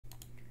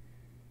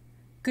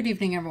Good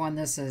evening, everyone.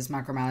 This is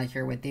Mike O'Malley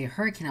here with the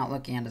Hurricane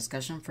Outlook and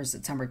discussion for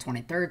September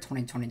 23rd,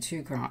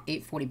 2022, around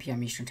 8:40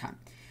 p.m. Eastern Time.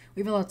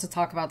 We have a lot to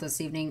talk about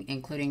this evening,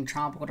 including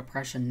Tropical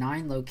Depression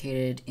 9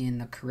 located in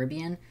the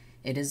Caribbean.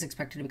 It is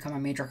expected to become a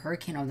major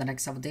hurricane over the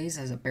next several days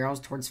as it barrels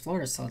towards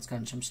Florida, so let's go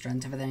and jump straight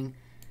into everything.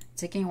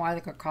 Taking a while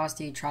across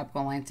the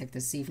tropical Atlantic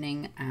this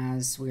evening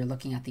as we are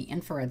looking at the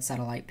infrared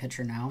satellite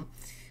picture now.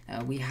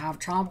 We have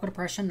Tropical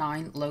Depression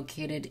 9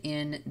 located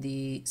in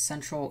the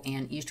central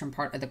and eastern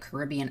part of the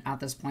Caribbean at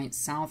this point,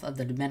 south of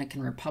the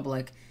Dominican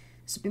Republic.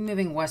 This will be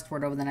moving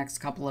westward over the next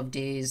couple of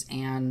days,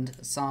 and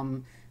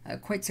some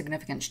quite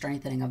significant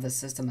strengthening of the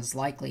system is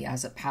likely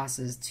as it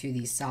passes to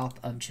the south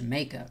of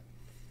Jamaica.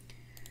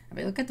 If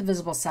we look at the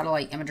visible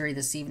satellite imagery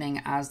this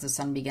evening as the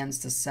sun begins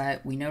to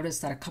set, we notice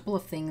that a couple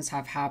of things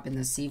have happened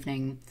this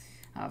evening.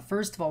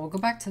 First of all, we'll go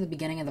back to the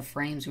beginning of the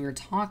frames we were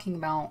talking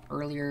about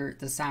earlier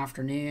this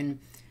afternoon,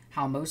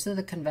 how most of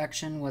the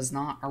convection was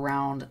not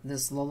around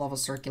this low-level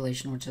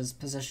circulation, which is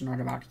positioned right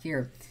about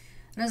here.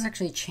 It has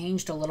actually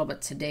changed a little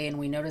bit today, and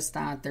we noticed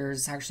that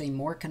there's actually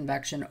more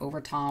convection over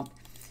top,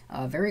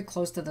 very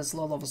close to this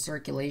low-level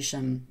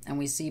circulation, and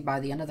we see by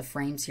the end of the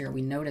frames here,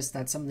 we notice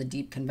that some of the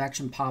deep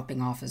convection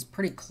popping off is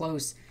pretty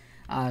close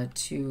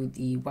to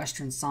the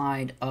western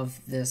side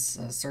of this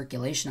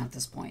circulation at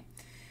this point.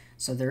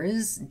 So there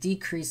is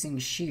decreasing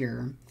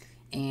shear,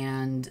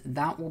 and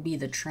that will be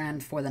the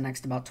trend for the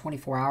next about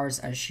 24 hours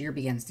as shear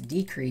begins to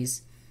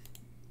decrease.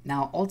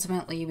 Now,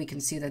 ultimately, we can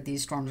see that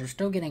these storms are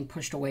still getting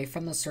pushed away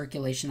from the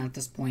circulation at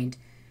this point,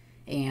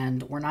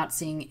 and we're not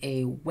seeing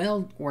a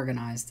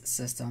well-organized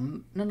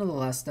system.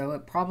 Nonetheless, though,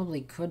 it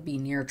probably could be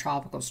near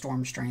tropical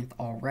storm strength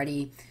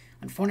already.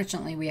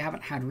 Unfortunately, we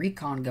haven't had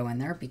recon go in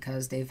there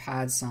because they've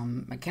had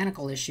some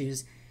mechanical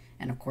issues,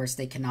 and of course,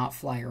 they cannot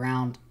fly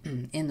around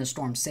in the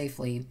storm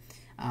safely.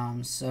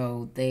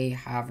 So they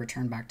have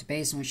returned back to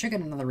base, and we should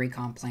get another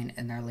recon plane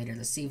in there later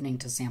this evening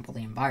to sample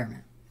the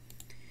environment.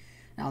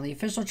 Now, the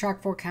official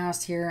track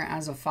forecast here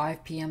as of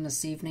 5 p.m.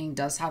 this evening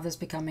does have this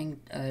becoming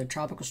a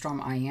tropical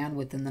storm Ian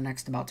within the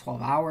next about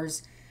 12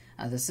 hours.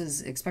 This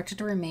is expected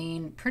to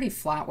remain pretty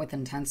flat with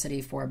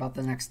intensity for about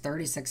the next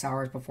 36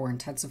 hours before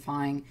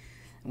intensifying.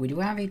 We do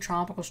have a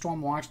tropical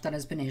storm watch that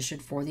has been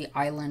issued for the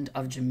island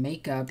of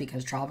Jamaica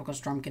because tropical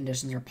storm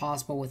conditions are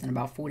possible within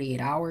about 48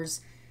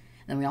 hours.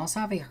 Then we also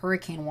have a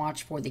hurricane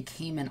watch for the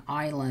Cayman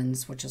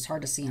Islands, which is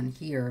hard to see on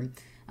here,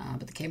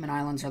 but the Cayman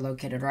Islands are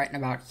located right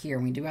about here.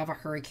 We do have a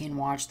hurricane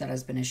watch that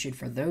has been issued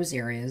for those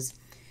areas,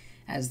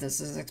 as this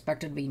is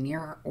expected to be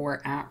near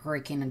or at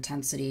hurricane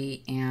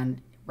intensity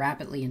and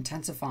rapidly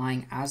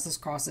intensifying as this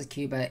crosses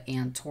Cuba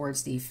and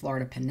towards the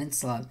Florida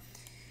Peninsula.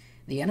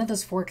 The end of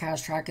this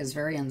forecast track is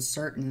very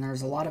uncertain.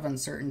 There's a lot of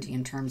uncertainty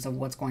in terms of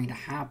what's going to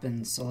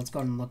happen, so let's go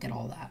ahead and look at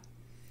all that.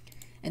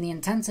 In the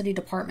intensity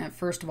department,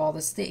 first of all,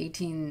 this is the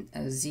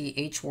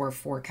 18Z HWAR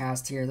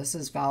forecast here. This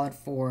is valid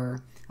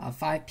for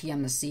 5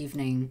 p.m. this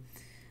evening.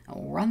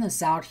 We'll run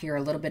this out here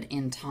a little bit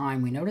in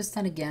time. We notice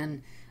that,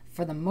 again,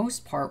 for the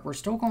most part, we're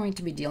still going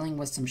to be dealing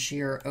with some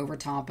shear over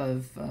top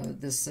of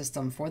this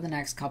system for the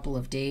next couple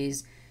of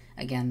days.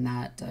 Again,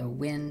 that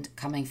wind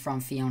coming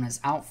from Fiona's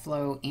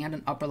outflow and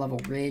an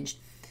upper-level ridge.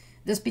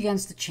 This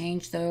begins to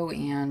change, though,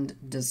 and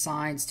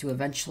decides to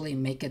eventually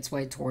make its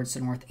way towards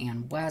the north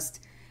and west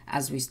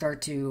as we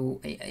start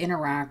to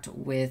interact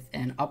with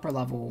an upper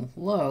level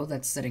low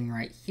that's sitting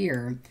right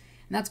here. And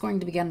that's going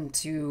to begin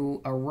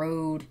to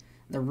erode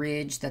the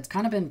ridge that's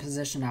kind of been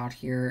positioned out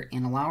here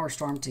and allow our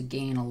storm to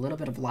gain a little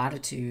bit of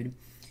latitude.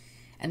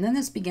 And then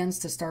this begins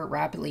to start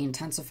rapidly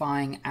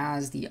intensifying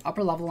as the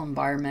upper level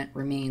environment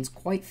remains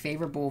quite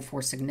favorable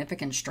for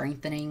significant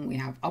strengthening. We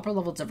have upper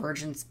level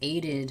divergence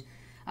aided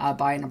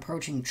by an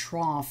approaching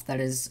trough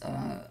that is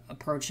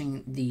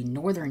approaching the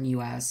northern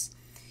U.S.,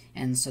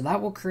 and so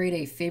that will create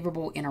a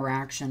favorable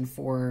interaction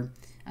for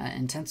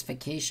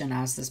intensification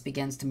as this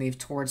begins to move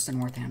towards the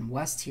north and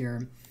west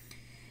here.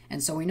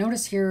 And so we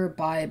notice here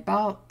by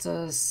about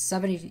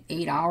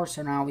 78 hours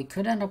from now, we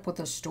could end up with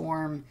a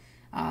storm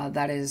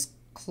that is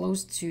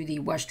close to the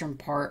western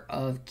part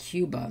of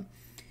Cuba.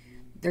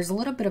 There's a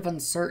little bit of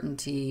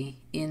uncertainty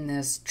in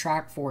this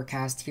track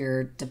forecast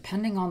here,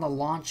 depending on the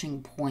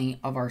launching point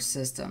of our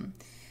system.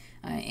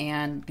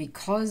 And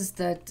because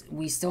that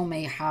we still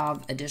may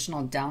have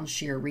additional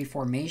downshear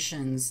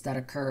reformations that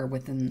occur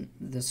within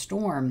the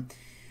storm,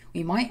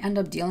 we might end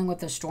up dealing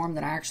with a storm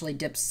that actually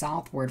dips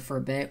southward for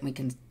a bit. We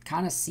can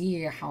kind of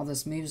see how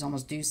this moves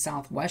almost due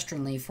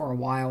southwesternly for a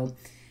while,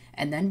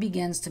 and then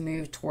begins to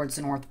move towards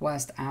the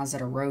northwest as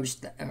it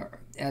erodes,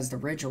 as the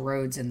ridge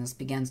erodes, and this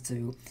begins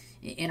to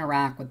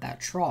interact with that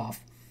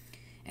trough.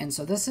 And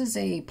so this is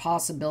a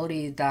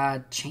possibility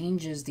that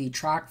changes the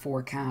track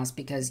forecast,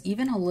 because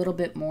even a little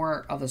bit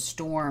more of a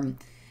storm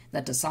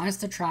that decides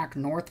to track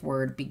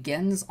northward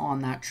begins on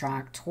that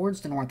track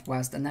towards the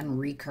northwest and then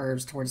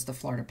recurves towards the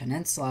Florida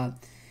Peninsula,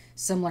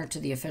 similar to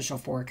the official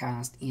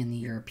forecast in the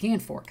European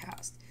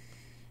forecast.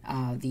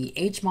 The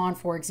HMOD,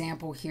 for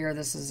example, here,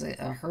 this is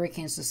a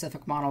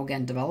hurricane-specific model,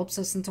 again, develops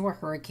this into a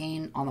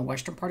hurricane on the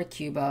western part of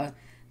Cuba,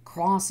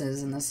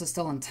 crosses, and this is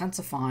still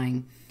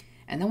intensifying,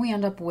 And then we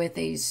end up with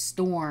a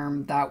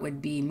storm that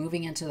would be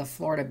moving into the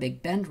Florida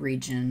Big Bend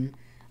region,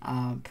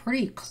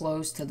 pretty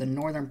close to the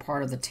northern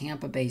part of the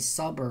Tampa Bay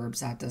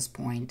suburbs at this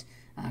point,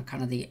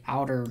 kind of the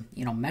outer,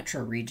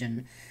 metro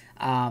region.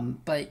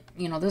 But,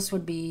 this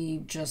would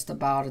be just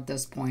about, at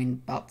this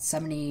point, about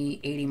 70,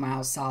 80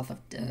 miles south of,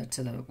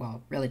 to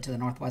the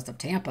northwest of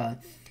Tampa.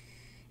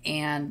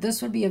 And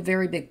this would be a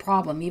very big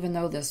problem, even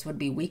though this would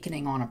be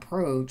weakening on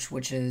approach,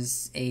 which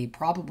is a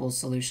probable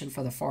solution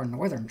for the far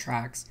northern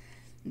tracts.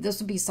 This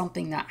would be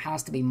something that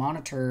has to be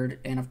monitored,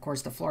 and of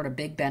course the Florida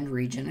Big Bend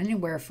region,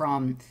 anywhere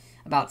from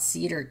about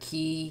Cedar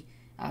Key,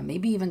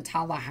 maybe even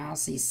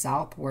Tallahassee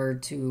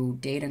southward to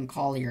Dade and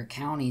Collier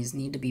counties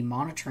need to be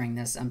monitoring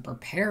this and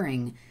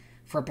preparing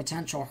for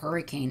potential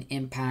hurricane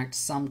impact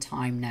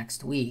sometime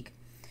next week.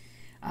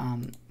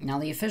 Now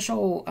the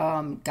official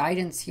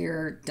guidance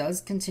here does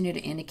continue to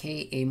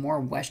indicate a more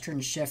western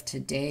shift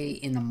today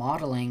in the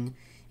modeling.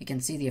 You can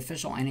see the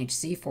official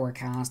NHC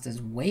forecast is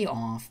way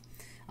off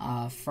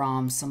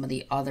from some of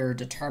the other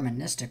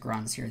deterministic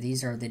runs here.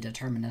 These are the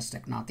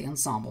deterministic, not the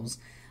ensembles.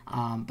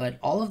 But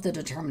all of the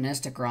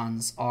deterministic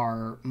runs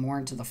are more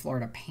into the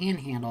Florida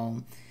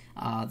Panhandle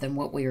than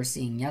what we were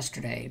seeing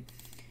yesterday.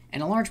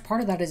 And a large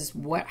part of that is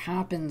what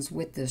happens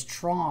with this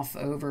trough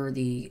over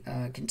the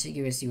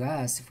contiguous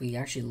U.S. If we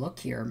actually look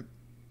here,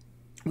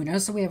 we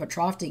notice that we have a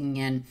trough digging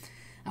in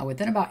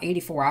within about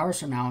 84 hours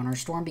from now, and our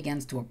storm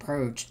begins to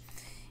approach.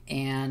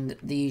 And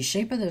the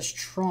shape of this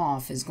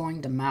trough is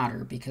going to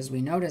matter, because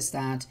we notice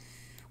that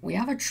we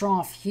have a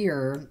trough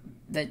here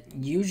that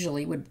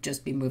usually would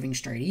just be moving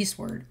straight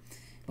eastward.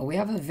 But we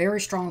have a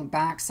very strong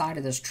backside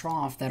of this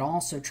trough that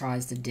also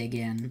tries to dig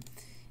in.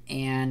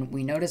 And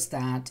we notice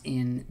that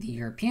in the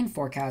European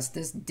forecast,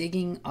 this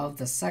digging of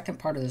the second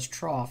part of this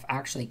trough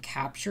actually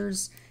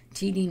captures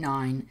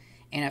TD9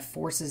 and it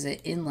forces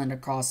it inland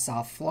across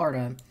South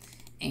Florida,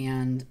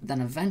 and then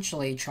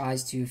eventually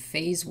tries to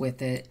phase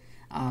with it,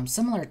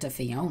 similar to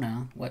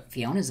Fiona, what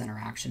Fiona's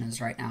interaction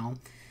is right now.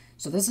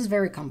 So this is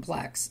very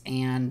complex,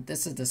 and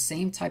this is the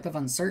same type of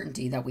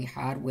uncertainty that we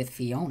had with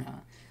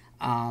Fiona.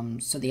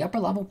 So the upper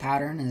level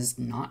pattern is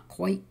not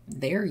quite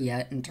there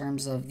yet in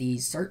terms of the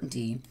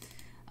certainty.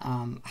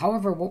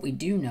 However, what we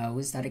do know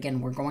is that,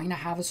 again, we're going to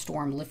have a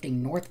storm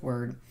lifting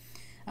northward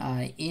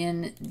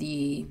in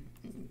the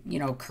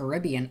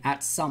Caribbean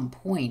at some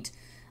point.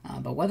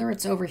 But whether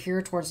it's over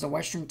here towards the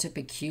western tip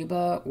of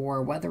Cuba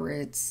or whether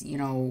it's,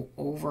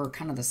 over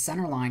kind of the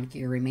center line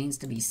here remains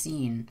to be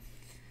seen.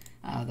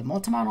 The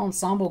multimodal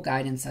ensemble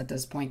guidance at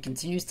this point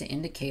continues to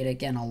indicate,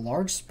 again, a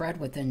large spread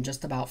within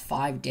just about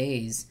 5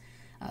 days.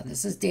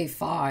 This is day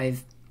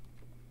 5,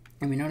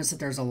 and we notice that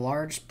there's a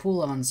large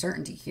pool of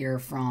uncertainty here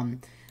from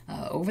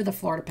over the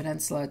Florida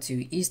Peninsula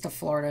to east of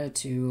Florida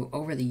to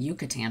over the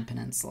Yucatan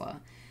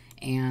Peninsula.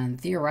 And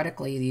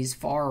theoretically, these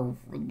far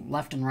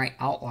left and right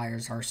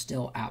outliers are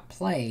still at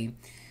play.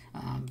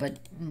 But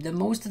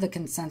most of the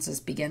consensus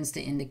begins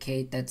to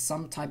indicate that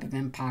some type of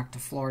impact to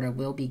Florida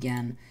will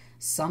begin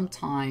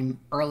sometime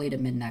early to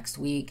mid next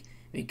week.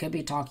 We could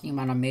be talking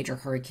about a major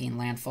hurricane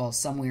landfall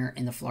somewhere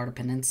in the Florida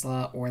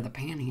Peninsula or the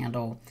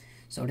Panhandle.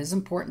 So it is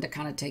important to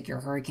kind of take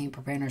your hurricane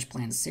preparedness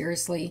plan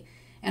seriously.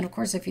 And of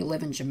course, if you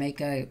live in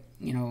Jamaica,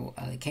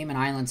 the Cayman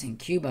Islands and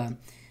Cuba,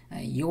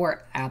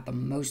 you're at the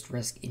most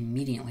risk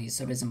immediately.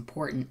 So it is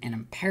important and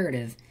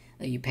imperative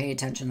that you pay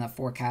attention to the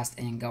forecast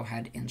and go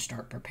ahead and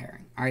start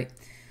preparing. All right.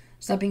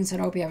 So that being said,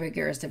 I hope you have a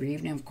great rest of your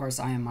evening. Of course,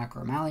 I am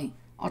Michael O'Malley.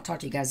 I'll talk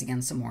to you guys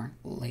again some more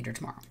later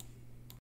tomorrow.